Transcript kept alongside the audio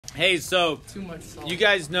Hey, so Too much salt. you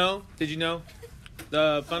guys know? Did you know?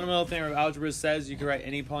 The fundamental theorem of algebra says you can write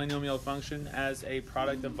any polynomial function as a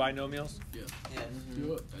product of binomials. Yeah.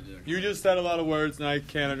 Do it. I did. You just said a lot of words, and I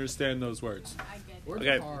can't understand those words. I get it. Words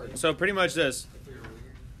Okay, are hard. so pretty much this.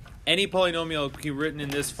 Any polynomial can be written in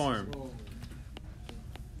this form. I'll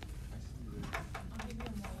give you a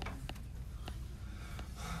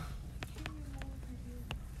moment.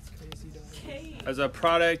 It's crazy, dog. As a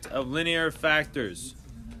product of linear factors.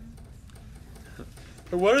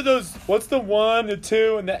 What are those? What's the 1, the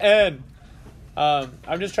 2, and the n?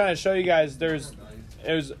 I'm just trying to show you guys there's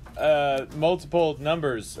multiple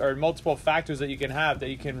numbers or multiple factors that you can have that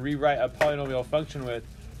you can rewrite a polynomial function with.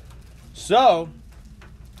 So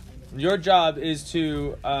your job is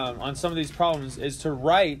to on some of these problems is to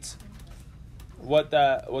write what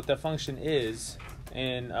the function is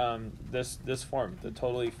in this form, the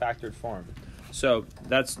totally factored form. So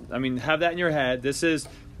have that in your head. This is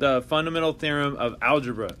the fundamental theorem of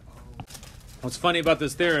algebra. What's funny about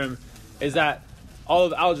this theorem is that all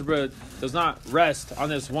of algebra does not rest on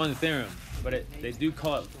this one theorem, but they do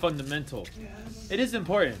call it fundamental. It is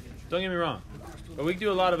important, don't get me wrong, but we can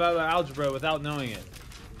do a lot of algebra without knowing it.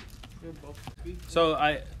 So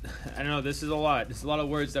I don't know, this is a lot. It's a lot of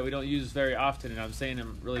words that we don't use very often, and I'm saying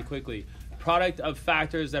them really quickly. Product of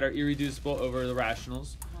factors that are irreducible over the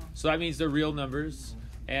rationals. So that means they're real numbers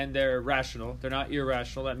and they're rational. They're not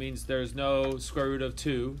irrational. That means there's no square root of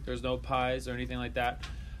 2. There's no pi's or anything like that.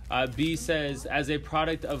 B says as a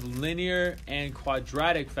product of linear and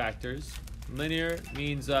quadratic factors. Linear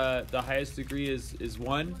means the highest degree is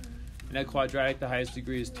 1. And at quadratic, the highest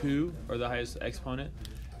degree is 2, or the highest exponent.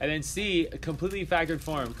 And then C, a completely factored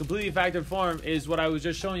form. Completely factored form is what I was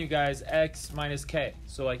just showing you guys, x minus k.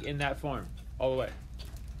 So like in that form, all the way.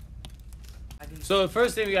 So the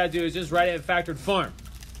first thing we got to do is just write it in factored form.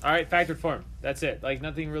 All right, factored form. That's it. Like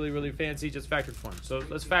nothing really, really fancy, just factored form. So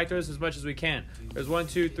let's factor this as much as we can. There's 1,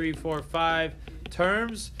 2, 3, 4, 5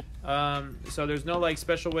 terms. So there's no like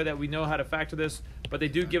special way that we know how to factor this, but they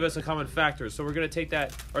do give us a common factor. So we're going to take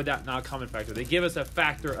that, or that, not a common factor. They give us a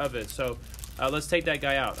factor of it. So let's take that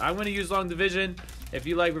guy out. I'm going to use long division. If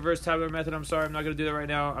you like reverse tabular method, I'm sorry, I'm not going to do that right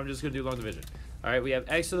now. I'm just going to do long division. All right, we have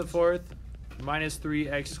x to the fourth minus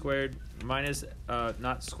 3x squared minus,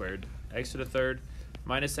 not squared, x to the third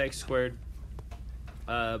minus x squared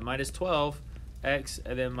minus 12x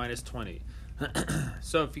and then minus 20.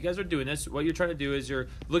 So if you guys are doing this, what you're trying to do is you're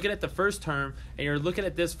looking at the first term and you're looking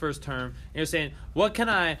at this first term and you're saying, what can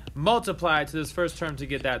I multiply to this first term to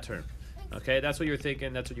get that term? Okay, that's what you're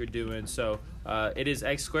thinking, that's what you're doing. So it is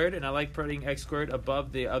x squared, and I like putting x squared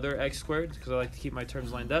above the other x squared because I like to keep my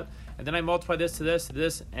terms lined up. And then I multiply this to this to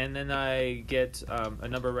this, and then I get a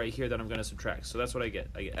number right here that I'm going to subtract. So that's what I get.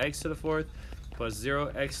 I get x to the fourth plus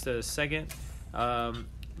 0x to the second plus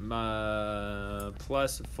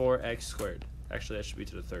 4x squared. Actually, that should be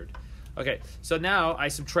to the third. Okay, so now I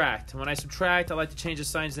subtract. When I subtract, I like to change the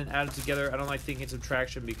signs and add them together. I don't like thinking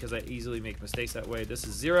subtraction because I easily make mistakes that way. This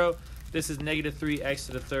is 0. This is negative 3x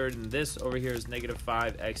to the third, and this over here is negative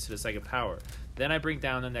 5x to the second power. Then I bring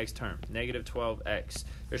down the next term, negative 12x.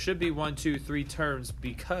 There should be 1, 2, 3 terms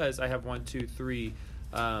because I have 1, 2, 3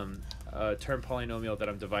 term polynomial that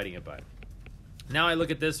I'm dividing it by. Now I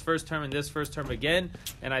look at this first term and this first term again,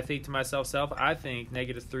 and I think to myself, I think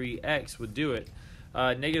negative 3x would do it.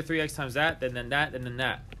 Negative 3x times that, then that, and then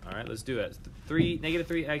that. All right, let's do it. Negative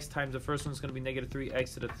 3x times the first one is going to be negative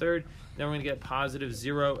 3x to the third. Then we're going to get positive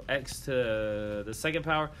 0x to the second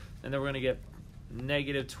power. And then we're going to get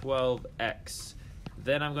negative 12x.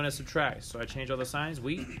 Then I'm going to subtract. So I change all the signs.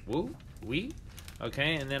 We.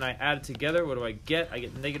 Okay, and then I add it together. What do I get? I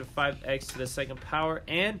get negative 5x to the second power.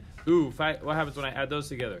 And, what happens when I add those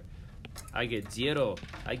together? I get 0.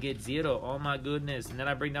 I get 0. Oh my goodness. And then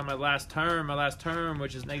I bring down my last term,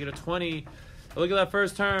 which is negative 20. Look at that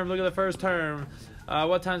first term.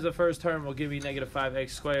 What times the first term will give me negative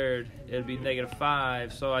 5x squared? It'll be negative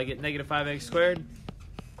 5. So I get negative 5x squared,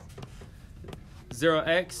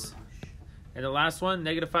 0x. And the last one,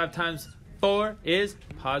 negative 5 times 4 is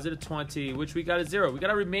positive 20, which we got a 0. We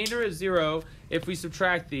got a remainder of 0 if we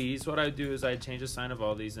subtract these. What I do is I change the sign of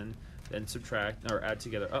all these and then subtract or add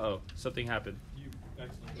together. Something happened. You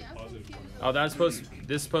accidentally put positive. Oh, this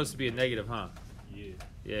is supposed to be a negative, huh?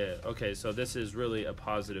 Yeah, okay, so this is really a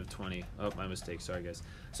positive 20. Oh, my mistake, sorry guys.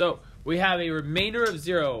 So, we have a remainder of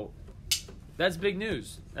 0. That's big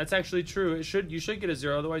news. That's actually true. You should get a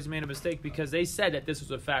 0, otherwise you made a mistake because they said that this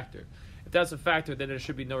was a factor. If that's a factor, then there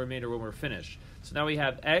should be no remainder when we're finished. So now we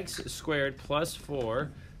have x squared plus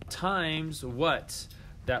 4 times what?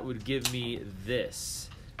 That would give me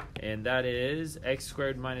this. And that is x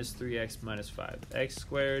squared minus 3x minus 5. X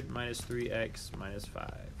squared minus 3x minus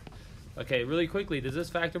 5. Okay, really quickly, does this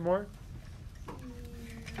factor more?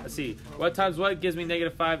 Let's see. What times what gives me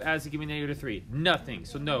negative 5 adds to give me negative 3? Nothing.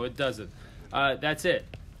 So no, it doesn't. That's it.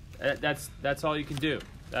 That's all you can do.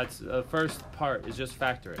 That's the first part is just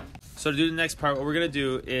factor it. So to do the next part, what we're going to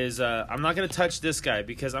do is I'm not going to touch this guy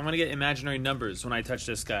because I'm going to get imaginary numbers when I touch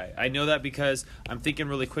this guy. I know that because I'm thinking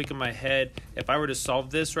really quick in my head. If I were to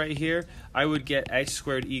solve this right here, I would get x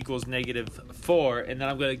squared equals negative 4, and then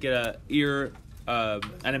I'm going to get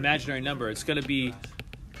an imaginary number. It's going to be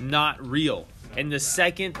not real. And the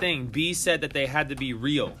second thing, B said that they had to be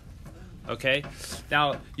real. Okay?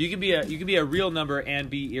 Now, you can be a real number and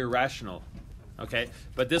be irrational. Okay?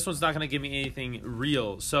 But this one's not going to give me anything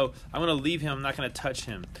real. So I'm going to leave him. I'm not going to touch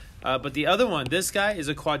him. But the other one, this guy is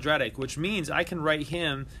a quadratic, which means I can write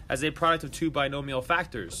him as a product of two binomial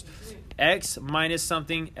factors. X minus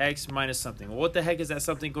something, x minus something. Well, what the heck is that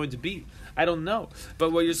something going to be? I don't know.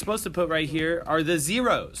 But what you're supposed to put right here are the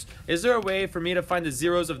zeros. Is there a way for me to find the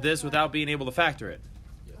zeros of this without being able to factor it?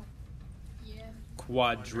 Yeah.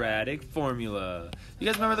 Quadratic formula. You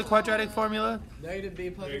guys remember the quadratic formula? Negative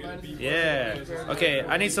b plus or minus. Yeah. Okay,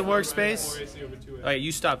 I need some workspace. 4ac over 2a. Okay,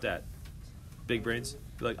 you stop that. Big brains.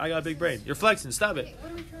 Be like, I got a big brain. You're flexing. Stop it. Okay,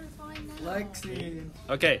 what are we trying to find now? Flexing.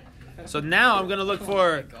 Okay. So now I'm going to look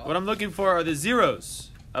for, what I'm looking for are the zeros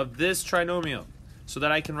of this trinomial so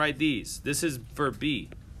that I can write these. This is for B.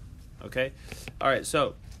 Okay? All right,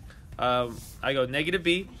 so I go negative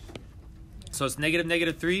B. So it's negative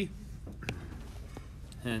negative 3.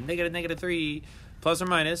 And negative 3 plus or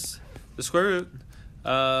minus the square root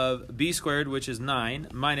of b squared, which is 9,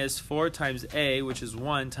 minus 4 times a, which is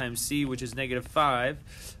 1, times c, which is negative 5,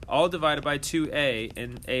 all divided by 2a,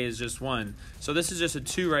 and a is just 1. So this is just a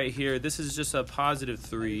 2 right here. This is just a positive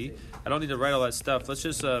 3. I don't need to write all that stuff. Let's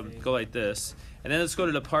just go like this. And then let's go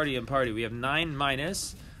to the party and party. We have 9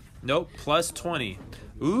 minus, nope, plus 20.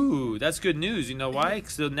 Ooh, that's good news. You know why?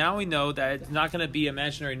 So now we know that it's not going to be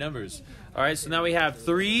imaginary numbers. All right, so now we have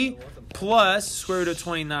 3 plus square root of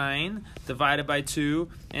 29 divided by 2,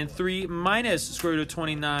 and 3 minus square root of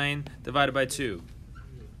 29 divided by 2.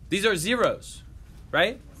 These are zeros,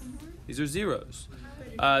 right? These are zeros.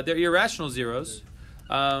 They're irrational zeros,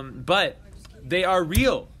 but they are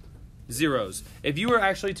real zeros. If you were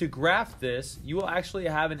actually to graph this, you will actually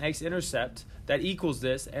have an x-intercept that equals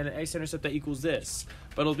this and an x-intercept that equals this.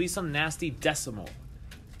 But it'll be some nasty decimal.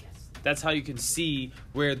 That's how you can see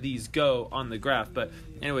where these go on the graph. But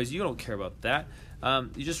anyways, you don't care about that.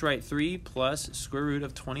 You just write 3 plus square root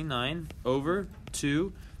of 29 over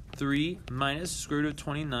 2. 3 minus square root of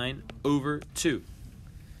 29 over 2.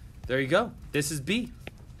 There you go. This is B.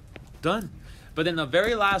 Done. But then the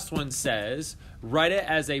very last one says, write it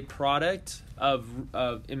as a product of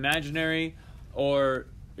imaginary or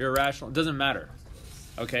irrational. It doesn't matter.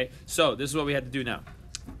 Okay? So this is what we have to do now.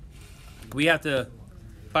 We have to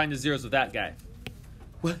find the zeros of that guy.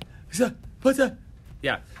 What? What's that?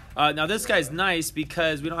 Yeah. Now this guy's nice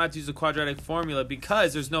because we don't have to use the quadratic formula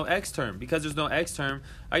because there's no x term. Because there's no x term,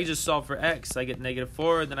 I can just solve for x. I get negative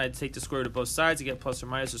 4, and then I take the square root of both sides. I get plus or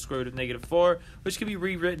minus the square root of negative 4, which can be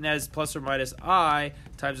rewritten as plus or minus I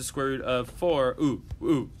times the square root of 4,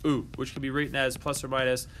 which can be written as plus or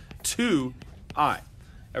minus 2I.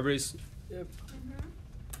 Everybody's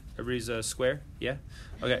square? Yeah?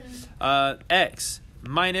 Okay. X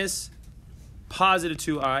minus positive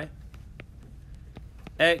 2I,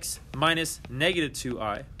 x minus negative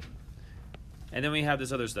 2I, and then we have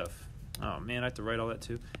this other stuff. Oh man, I have to write all that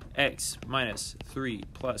too. X minus 3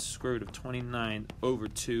 plus square root of 29 over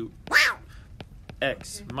 2.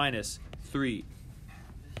 X minus 3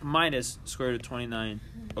 minus square root of 29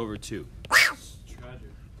 over 2. Tragic.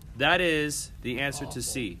 That is the answer to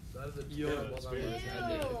C. That is a Yeah, terrible that's number. very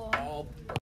tragic. Ew.